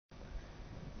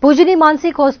ભુજની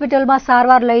માનસિક હોસ્પિટલમાં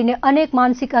સારવાર લઈને અનેક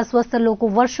માનસિક અસ્વસ્થ લોકો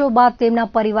વર્ષો બાદ તેમના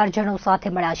પરિવારજનો સાથે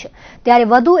મળ્યા છે। ત્યારે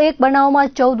વધુ એક બનાવમાં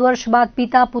 14 વર્ષ બાદ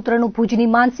પિતા પુત્રનું ભુજની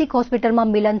માનસિક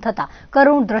હોસ્પિટલમાં મિલન થતા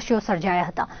કરુણ દ્રશ્યો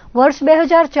સર્જાયા હતા। વર્ષ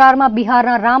 2004માં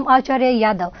બિહારના રામ આચાર્ય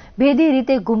યાદવ ભેદી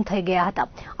રીતે ગુમ થઈ ગયા હતા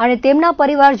અને તેમના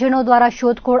પરિવારજનો દ્વારા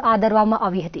શોધખોળ આદરવામાં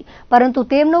આવી હતી, પરંતુ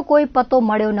તેમનો કોઈ પત્તો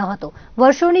મળ્યો ન હતો।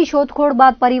 વર્ષોની શોધખોળ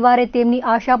બાદ પરિવારે તેમની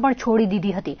આશા પણ છોડી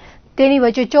દીધી હતી। તેની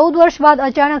વચ્ચે 14 વર્ષ બાદ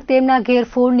અચાનક તેમના ઘેર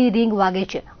ફોનની રિંગ વાગે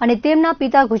છે અને તેમના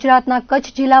પિતા ગુજરાતના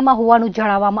કચ્છ જિલ્લામાં હોવાનું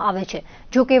જણાવવામાં આવે છે।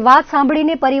 જો કે વાત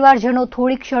સાંભળીને પરિવારજનો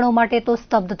થોડી ક્ષણો માટે તો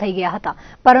સ્તબ્ધ થઈ ગયા હતા,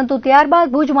 પરંતુ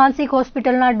ત્યારબાદ ભુજ માનસિક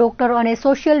હોસ્પિટલના ડોક્ટરો અને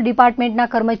સોશિયલ ડિપાર્ટમેન્ટના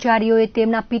કર્મચારીઓએ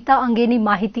તેમના પિતા અંગેની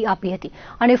માહિતી આપી હતી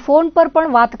અને ફોન પર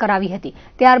પણ વાત કરાવી હતી।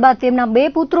 ત્યારબાદ તેમના 2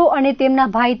 પુત્રો અને તેમના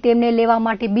ભાઈ તેમને લેવા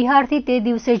માટે બિહારથી તે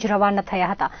દિવસે જ રવાના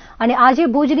થયા હતા અને આજે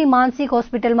ભુજની માનસિક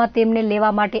હોસ્પિટલમાં તેમને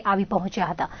લેવા માટે આવી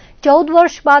પહોંચ્યા હતા। 14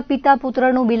 વર્ષ બાદ પિતા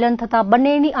પુત્રનું મિલન થતા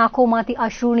બંનેની આંખોમાંથી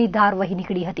અશ્રુની ધાર વહી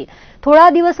નીકળી હતી।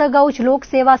 થોડા દિવસ અગાઉ જ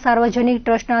લોકસેવા સાર્વજનિક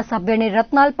ટ્રસ્ટના સભ્યને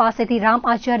રત્નાલ પાસેથી રામ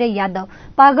આચાર્ય યાદવ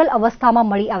પાગલ અવસ્થામાં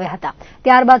મળી આવ્યા હતા।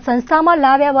 ત્યારબાદ સંસ્થામાં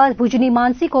લાવ્યા બાદ ભુજની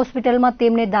માનસિક હોસ્પિટલમાં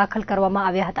તેમને દાખલ કરવામાં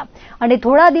આવ્યા હતા અને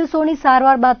થોડા દિવસોની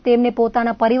સારવાર બાદ તેમને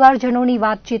પોતાના પરિવારજનોની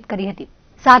વાતચીત કરી હતી।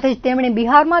 સાથે જ તેમણે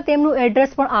બિહારમાં તેમનું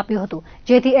એડ્રેસ પણ આપ્યું હતું,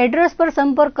 જેથી એડ્રેસ પર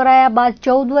સંપર્ક કરાયા બાદ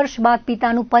 14 વર્ષ બાદ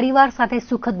પિતાનું પરિવાર સાથે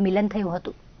સુખદ મિલન થયું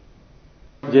હતું।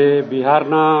 જે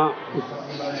બિહારના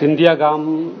સિંધિયા ગામ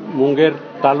મુંગેર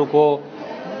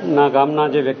તાલુકોના ગામના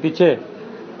જે વ્યક્તિ છે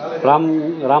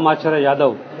રામ આચાર્ય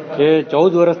યાદવ એ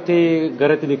 14 વર્ષથી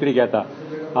ઘરેથી નીકળી ગયા હતા।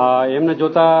 એમને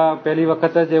જોતા પહેલી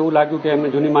વખત જ એવું લાગ્યું કે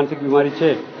એમને જૂની માનસિક બીમારી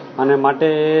છે અને માટે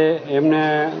એમને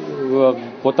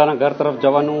પોતાના ઘર તરફ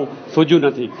જવાનું સૂઝ્યું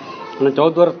નથી અને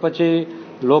 14 વર્ષ પછી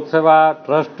લોકસેવા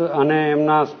ટ્રસ્ટ અને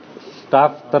એમના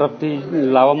સ્ટાફ તરફથી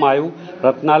લાવવામાં આવ્યું।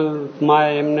 રત્નાલમાં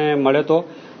એમને મળ્યો હતો।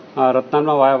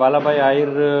 રત્નાલમાં વાલાભાઈ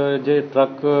આહિર જે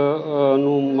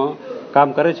ટ્રકનું કામ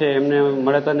કરે છે એમને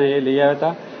મળ્યા હતા ને એ લઈ આવ્યા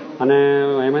હતા અને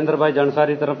હેમેન્દ્રભાઈ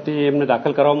જણસારી તરફથી એમને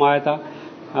દાખલ કરવામાં આવ્યા હતા।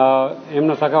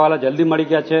 એમના સગાવાલા જલ્દી મળી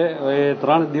ગયા છે, એ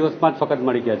 3 દિવસમાં જ ફક્ત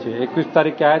મળી ગયા છે। 21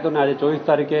 તારીખે આવ્યા હતો ને આજે 24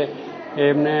 તારીખે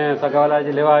એમને સગાવાલા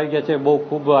જે લેવા આવી ગયા છે। બહુ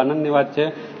ખૂબ આનંદની વાત છે।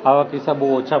 આવા કિસ્સા બહુ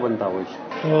ઓછા બનતા હોય છે।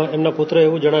 એમના પુત્રએ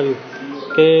એવું જણાવ્યું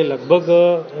કે લગભગ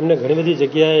એમને ઘણી બધી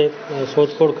જગ્યાએ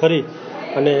શોધખોળ કરી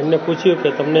અને એમને પૂછ્યું કે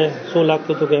તમને શું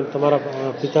લાગતું હતું કે તમારા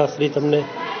પિતાશ્રી તમને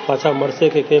પાછા મળશે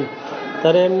કે કેમ,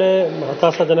 ત્યારે એમને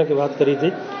હતાશાજનક વાત કરી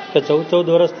હતી કે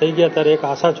 14 વર્ષ થઈ ગયા ત્યારે એક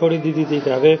આશા છોડી દીધી હતી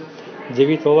કે હવે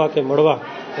જીવિત હોવા કે મળવા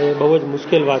એ બહુ જ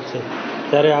મુશ્કેલ વાત છે।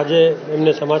 ત્યારે આજે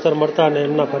એમને સમાચાર મળતા અને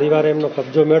એમના પરિવારે એમનો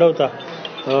કબજો મેળવતા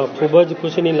ખૂબ જ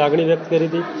ખુશીની લાગણી વ્યક્ત કરી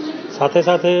હતી। સાથે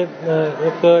સાથે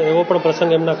એક એવો પણ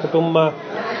પ્રસંગ એમના કુટુંબમાં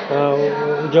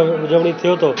ઉજવણી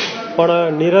થયો હતો,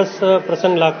 પણ નીરસ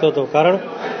પ્રસંગ લાગતો હતો, કારણ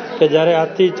કે જ્યારે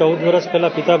આજથી 14 વર્ષ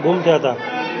પહેલાં પિતા ગુમ થયા હતા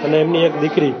અને એમની એક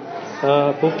દીકરી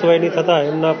પુખ્ત વયની થતાં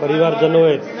એમના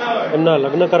પરિવારજનોએ એમના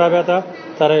લગ્ન કરાવ્યા હતા।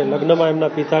 ત્યારે લગ્નમાં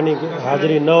એમના પિતાની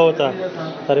હાજરી ન હોતા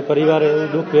ત્યારે પરિવારે એવું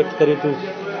દુઃખ વ્યક્ત કર્યું હતું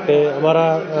કે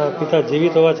અમારા પિતા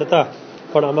જીવિત હોવા છતાં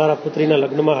પણ અમારા પુત્રીના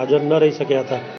લગ્નમાં હાજર ન રહી શક્યા હતા।